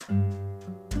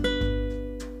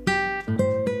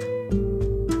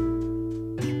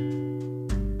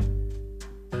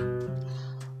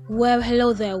Well,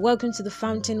 hello there. Welcome to the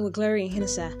Fountain with Glory and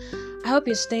Hinasa. I hope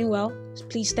you're staying well.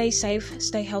 Please stay safe,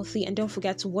 stay healthy, and don't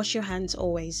forget to wash your hands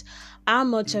always. Our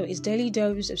motto is Daily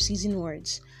Dose of Seasoned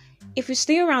Words. If you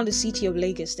stay around the city of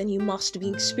Lagos, then you must be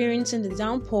experiencing the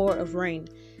downpour of rain.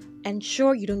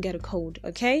 Ensure you don't get a cold,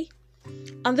 okay?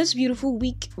 On this beautiful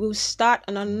week, we'll start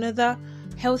on another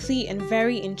healthy and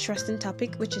very interesting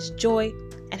topic, which is joy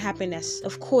and happiness.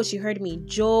 Of course, you heard me,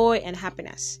 joy and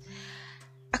happiness.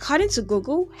 According to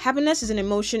Google, happiness is an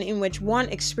emotion in which one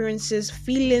experiences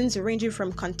feelings ranging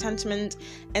from contentment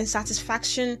and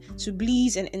satisfaction to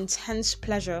bliss and intense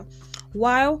pleasure,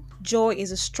 while joy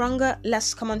is a stronger,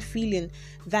 less common feeling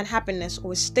than happiness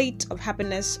or a state of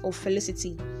happiness or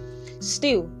felicity.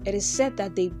 Still, it is said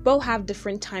that they both have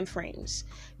different time frames.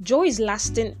 Joy is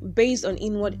lasting based on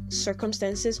inward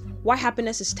circumstances, while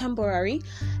happiness is temporary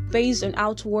based on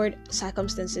outward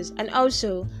circumstances, and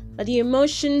also that the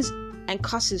emotions and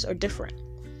causes are different.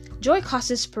 Joy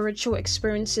causes spiritual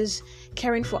experiences,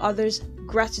 caring for others,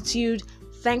 gratitude,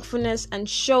 thankfulness, and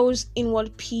shows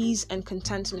inward peace and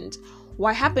contentment,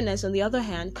 while happiness, on the other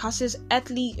hand, causes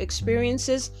earthly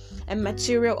experiences and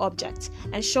material objects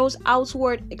and shows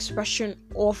outward expression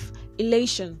of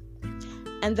elation.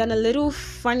 And then a little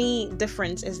funny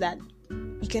difference is that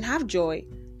you can have joy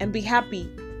and be happy,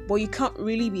 but you can't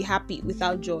really be happy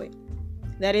without joy.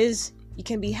 That is, you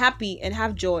can be happy and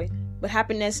have joy, but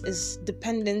happiness is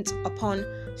dependent upon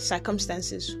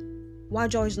circumstances, while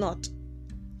joy is not.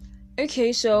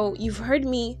 Okay, so you've heard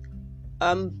me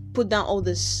put down all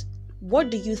this.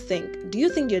 What do you think? Do you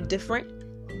think you're different?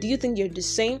 Do you think you're the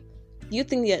same? Do you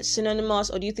think they're synonymous,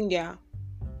 or do you think they're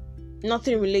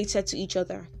nothing related to each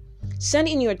other? Send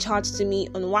in your thoughts to me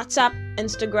on WhatsApp,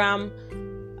 Instagram,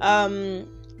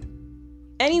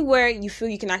 anywhere you feel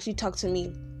you can actually talk to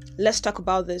me. Let's talk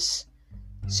about this.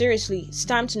 Seriously, it's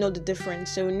time to know the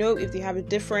difference, so know if they have a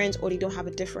difference or they don't have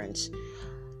a difference.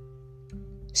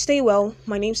 Stay well.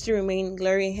 My name still remains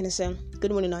Glory and Hinasa.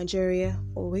 Good morning, Nigeria.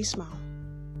 Always smile.